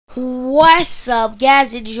What's up,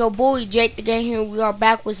 guys? It is your boy Jake the Game here. We are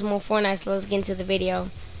back with some more Fortnite, so let's get into the video.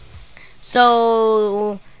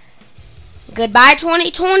 So, goodbye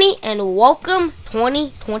 2020 and welcome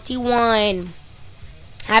 2021.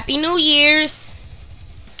 Happy New Year's.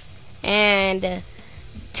 And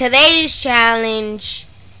today's challenge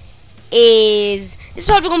is, it's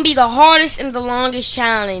probably going to be the hardest and the longest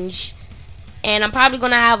challenge. And I'm probably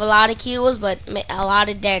going to have a lot of kills, but a lot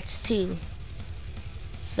of deaths too.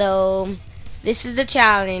 So, this is the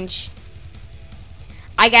challenge.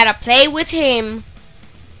 I gotta play with him.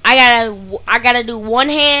 I gotta do one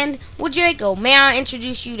hand with Draco. May I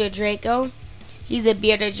introduce you to Draco? He's a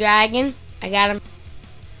bearded dragon. I got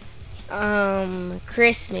him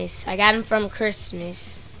Christmas. I got him from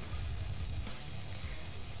Christmas.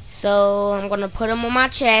 So I'm gonna put him on my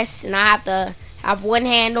chest, and I have to have one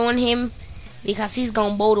hand on him because he's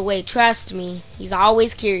gonna bolt away. Trust me, he's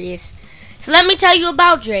always curious. So let me tell you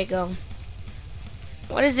about Draco.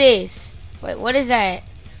 What is this? Wait, what is that?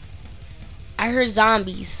 I heard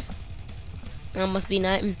zombies. That must be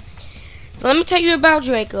nothing. So let me tell you about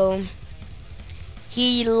Draco.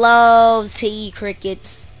 He loves to eat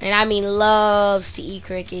crickets. And I mean loves to eat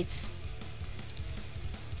crickets.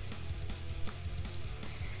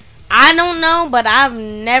 I don't know, but I've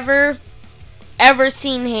never ever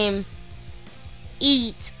seen him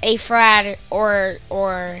eat a fried or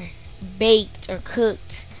baked or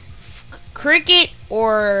cooked cricket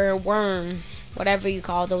or worm, whatever you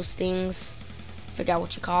call those things. Forgot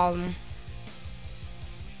what you call them.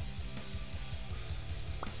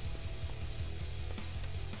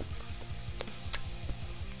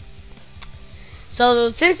 So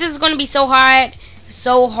since it's going to be so hard,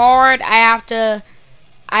 I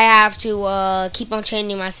have to keep on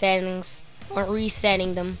changing my settings or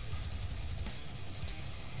resetting them.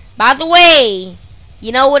 By the way,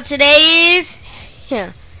 you know what today is?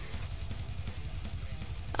 Yeah.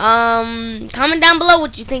 Comment down below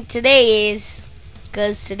what you think today is,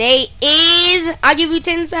 because today is, I'll give you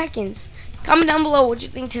 10 seconds. Comment down below what you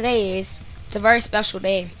think today is. It's a very special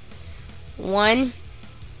day. 1,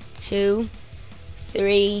 2,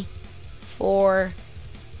 3, 4,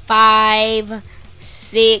 5,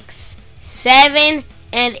 6, 7,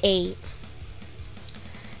 and 8.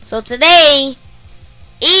 So today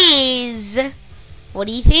is, what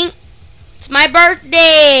do you think? It's my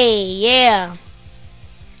birthday. Yeah.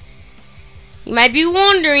 You might be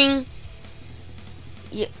wondering.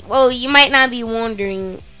 Well, you might not be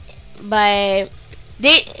wondering, but do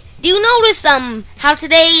you notice something? How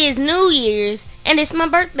today is New Year's and it's my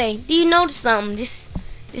birthday. Do you notice something? Do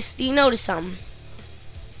you notice something?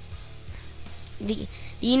 Do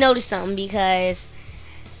you notice something? Because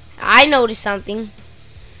I noticed something.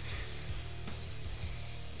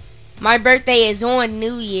 My birthday is on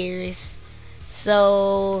New Year's.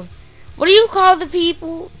 So, what do you call the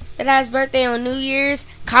people that has birthday on New Year's?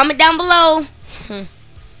 Comment down below.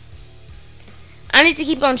 I need to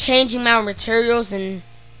keep on changing my materials and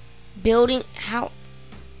building. How?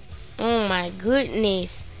 Oh my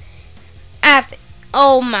goodness.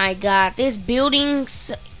 Oh my god. This building.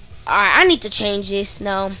 Alright, I need to change this.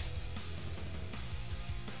 No.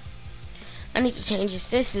 I need to change this.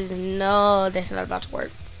 That's not about to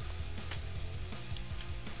work.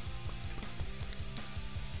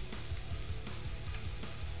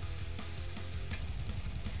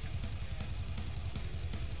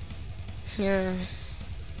 Yeah.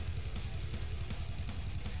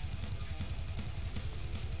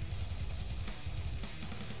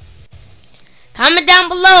 Comment down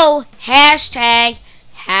below. Hashtag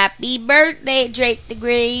Happy Birthday, Drake the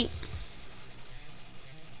Great.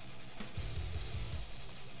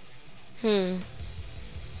 Don't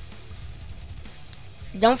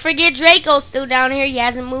forget Draco's still down here. He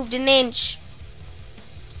hasn't moved an inch.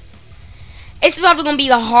 It's probably gonna be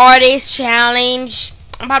the hardest challenge.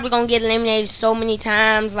 I'm probably gonna get eliminated so many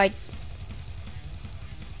times. Like,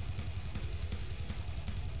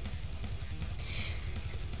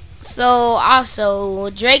 so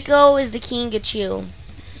also Draco is the king of chill.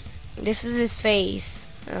 This is his face.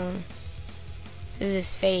 This is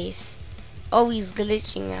his face. Oh, he's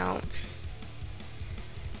glitching out.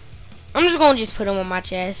 I'm just gonna put him on my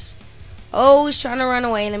chest. Oh, he's trying to run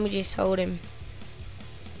away. Let me just hold him.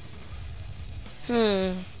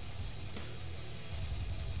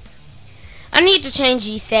 I need to change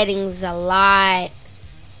these settings a lot.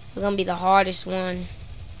 It's gonna be the hardest one.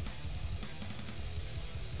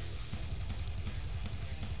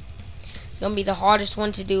 It's gonna be the hardest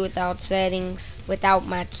one to do without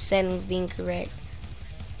my settings being correct.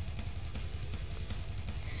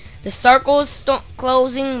 The circle's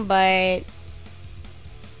closing, but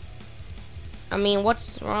I mean,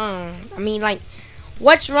 what's wrong? I mean, like,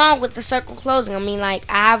 what's wrong with the circle closing? I mean, like,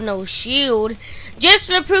 I have no shield. Just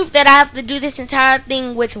for proof that I have to do this entire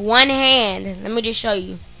thing with one hand. Let me just show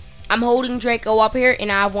you. I'm holding Draco up here, and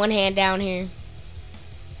I have one hand down here.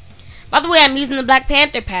 By the way, I'm using the Black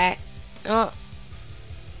Panther pack. Oh.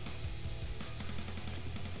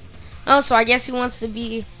 Oh, so I guess he wants to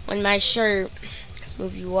be on my shirt. Let's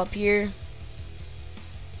move you up here.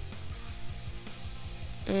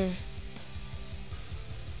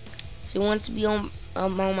 So he wants to be on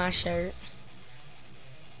my shirt.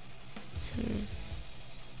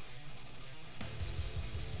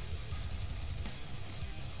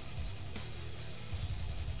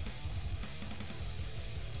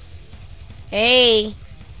 Hey.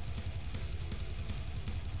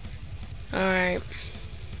 Alright.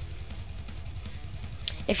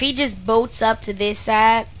 If he just boats up to this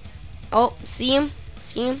side. Oh, see him?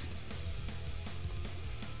 See him?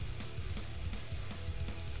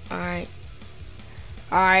 Alright.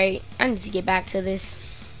 Alright. I need to get back to this.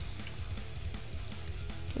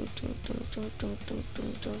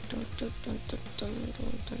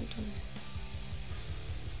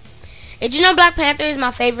 Did you know Black Panther is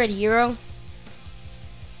my favorite hero?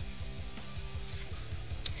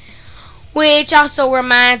 Which also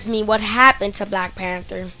reminds me what happened to Black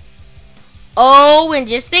Panther. Oh, and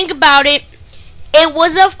just think about it. It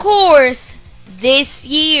was, of course, this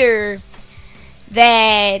year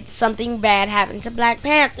that something bad happened to Black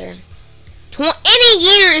Panther. Any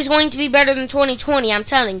year is going to be better than 2020, I'm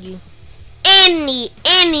telling you. Any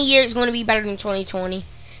year is going to be better than 2020.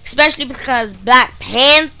 Especially because Black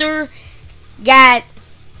Panther got,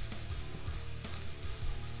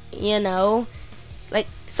 you know, like,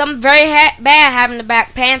 something very bad happened to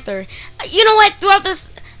Black Panther. You know what? Throughout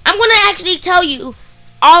this, I'm going to actually tell you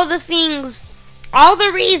all the things, all the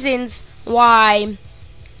reasons why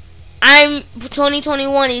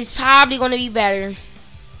 2021 is probably going to be better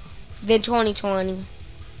than 2020.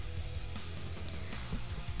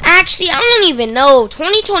 Actually, I don't even know.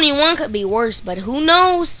 2021 could be worse, but who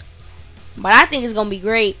knows? But I think it's going to be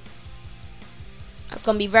great. It's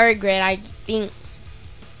going to be very great, I think.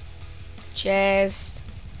 Chest.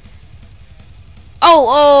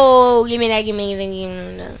 Oh, give me that.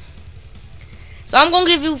 So I'm going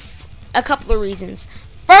to give you a couple of reasons.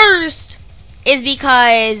 First is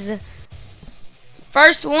because,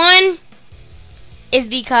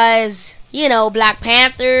 you know, Black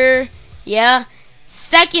Panther, yeah.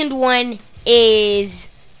 Second one is,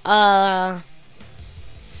 my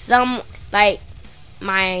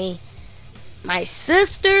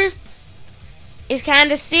sister is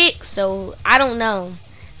kind of sick, so I don't know.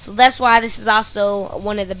 So that's why this is also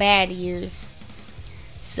one of the bad years.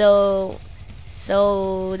 So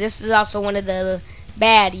this is also one of the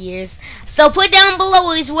bad years. So put down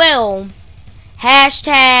below as well.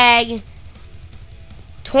 Hashtag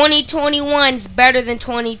 2021 is better than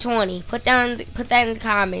 2020. Put that in the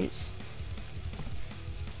comments.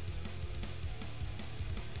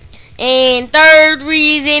 And third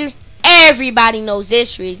reason, everybody knows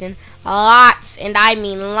this reason. Lots, and I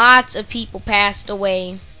mean lots of people passed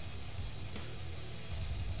away.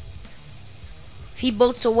 If he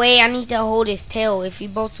bolts away, I need to hold his tail. If he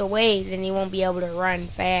bolts away, then he won't be able to run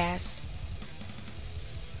fast.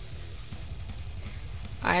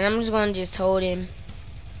 Alright, I'm just going to just hold him.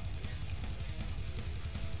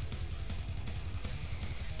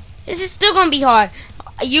 This is still going to be hard.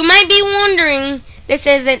 You might be wondering, this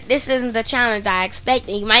isn't the challenge I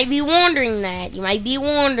expected. You might be wondering that. You might be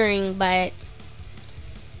wondering, but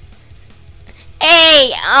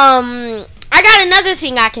hey, I got another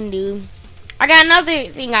thing I can do.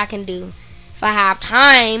 If I have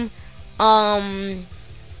time. I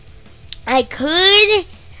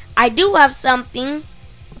do have something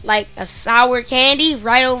like a sour candy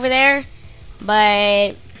right over there,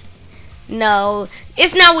 but no,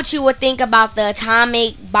 it's not what you would think about the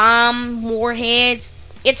atomic bomb warheads.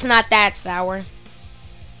 It's not that sour.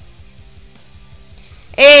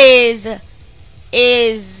 Is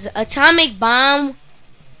atomic bomb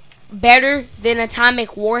better than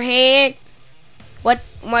atomic warhead?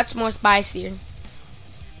 What's more spicier?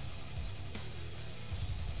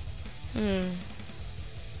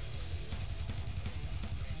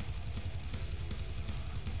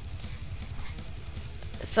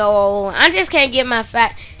 So I just can't get my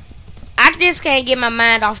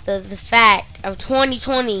mind off the fact of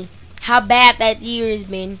 2020, how bad that year has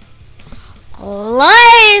been.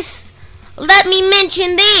 Plus, let me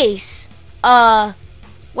mention this.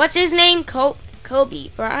 What's his name? Kobe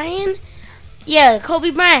Bryant? Yeah,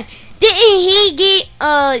 Kobe Bryant. Didn't he get,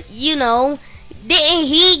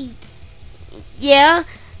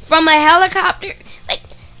 from a helicopter. Like,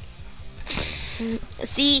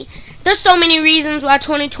 see, there's so many reasons why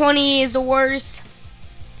 2020 is the worst.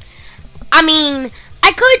 I mean,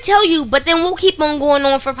 I could tell you, but then we'll keep on going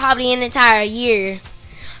on for probably an entire year.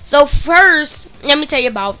 So first, let me tell you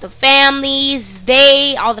about the families.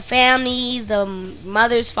 All the families, the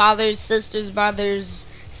mothers, fathers, sisters, brothers,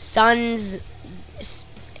 sons,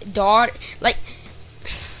 daughter. Like,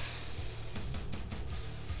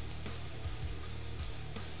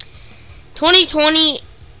 2020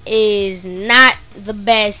 is not the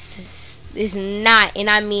best. Is not, and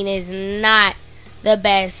I mean is not the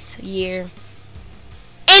best year.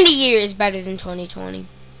 Any year is better than 2020.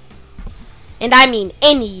 And I mean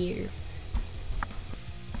any year.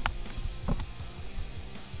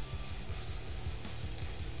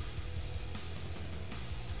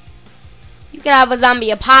 You could have a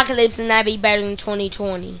zombie apocalypse and that'd be better than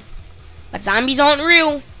 2020. But zombies aren't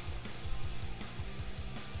real.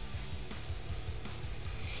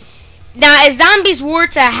 Now, if zombies were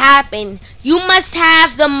to happen, you must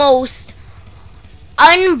have the most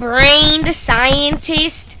unbrained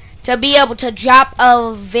scientist to be able to drop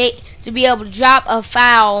a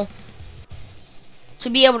foul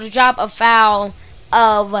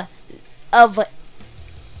of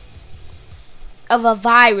a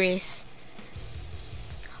virus.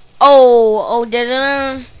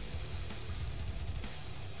 Did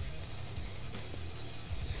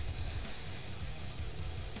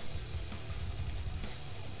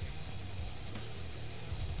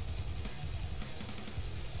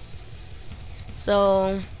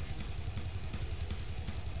So,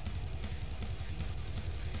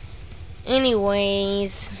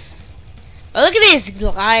 anyways, look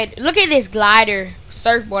at this glider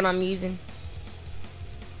surfboard I'm using.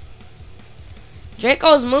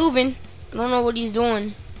 Draco's moving. I don't know what he's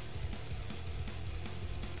doing.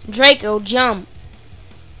 Draco, jump.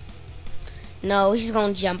 No, he's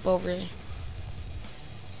gonna jump over.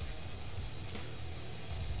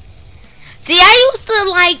 See, I used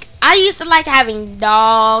to like having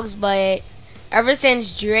dogs, but ever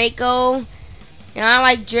since Draco,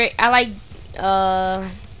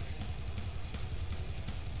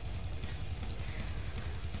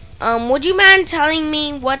 would you mind telling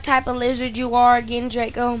me what type of lizard you are again,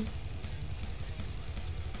 Draco?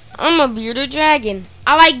 I'm a bearded dragon.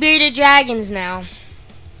 I like bearded dragons now.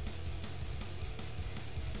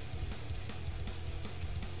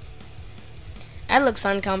 That looks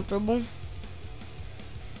uncomfortable.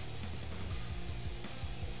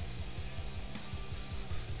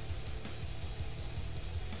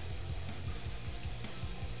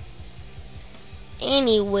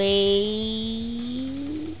 Anyways,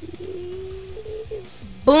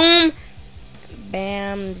 boom,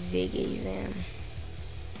 bam, ziggy zam.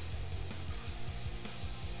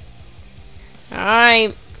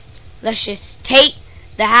 Alright, let's just take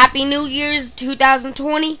the Happy New Year's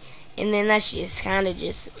 2020 and then let's just kind of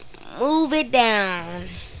just move it down.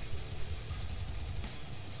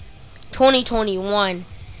 2021.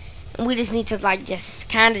 And we just need to like just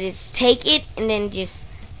kind of just take it and then just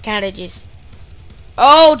kind of just.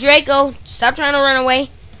 Oh, Draco, stop trying to run away.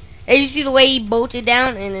 Did you see the way he bolted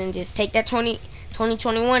down? And then just take that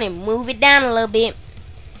 2021 and move it down a little bit.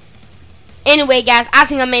 Anyway, guys, I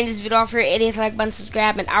think I made this video off here. It is like button,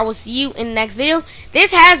 subscribe, and I will see you in the next video.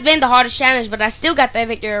 This has been the hardest challenge, but I still got that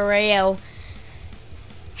victory royale.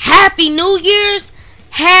 Happy New Year's.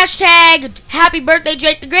 Hashtag Happy Birthday,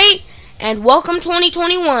 Drake the Great. And welcome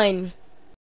 2021.